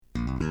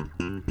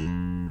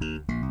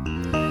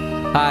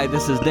Hi,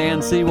 this is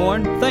Dan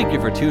Seaborn. Thank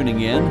you for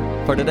tuning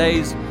in for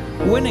today's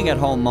Winning at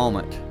Home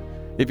moment.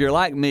 If you're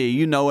like me,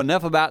 you know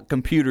enough about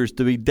computers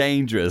to be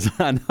dangerous.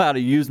 I know how to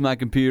use my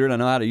computer and I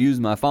know how to use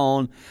my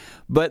phone,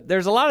 but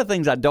there's a lot of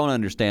things I don't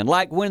understand,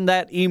 like when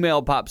that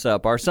email pops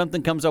up or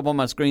something comes up on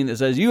my screen that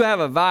says, you have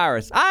a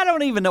virus. I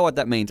don't even know what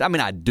that means. I mean,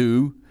 I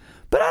do,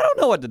 but I don't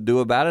know what to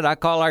do about it. I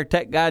call our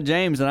tech guy,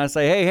 James, and I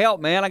say, hey,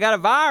 help, man, I got a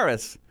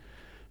virus.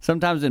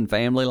 Sometimes in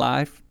family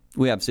life,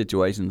 we have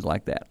situations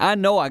like that. I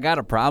know I got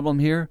a problem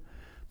here,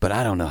 but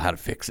I don't know how to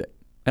fix it.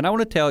 And I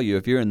want to tell you,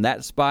 if you're in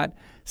that spot,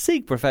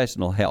 seek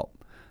professional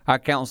help. Our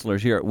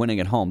counselors here at Winning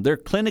at Home, they're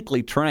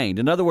clinically trained.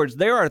 In other words,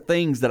 there are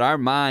things that our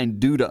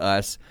mind do to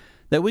us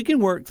that we can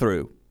work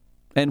through.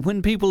 And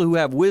when people who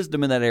have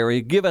wisdom in that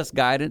area give us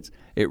guidance,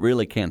 it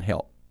really can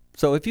help.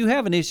 So if you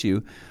have an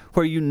issue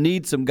where you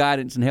need some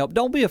guidance and help,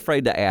 don't be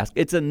afraid to ask.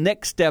 It's a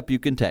next step you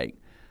can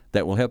take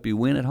that will help you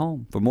win at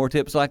home. For more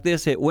tips like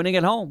this, hit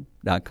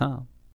winningathome.com.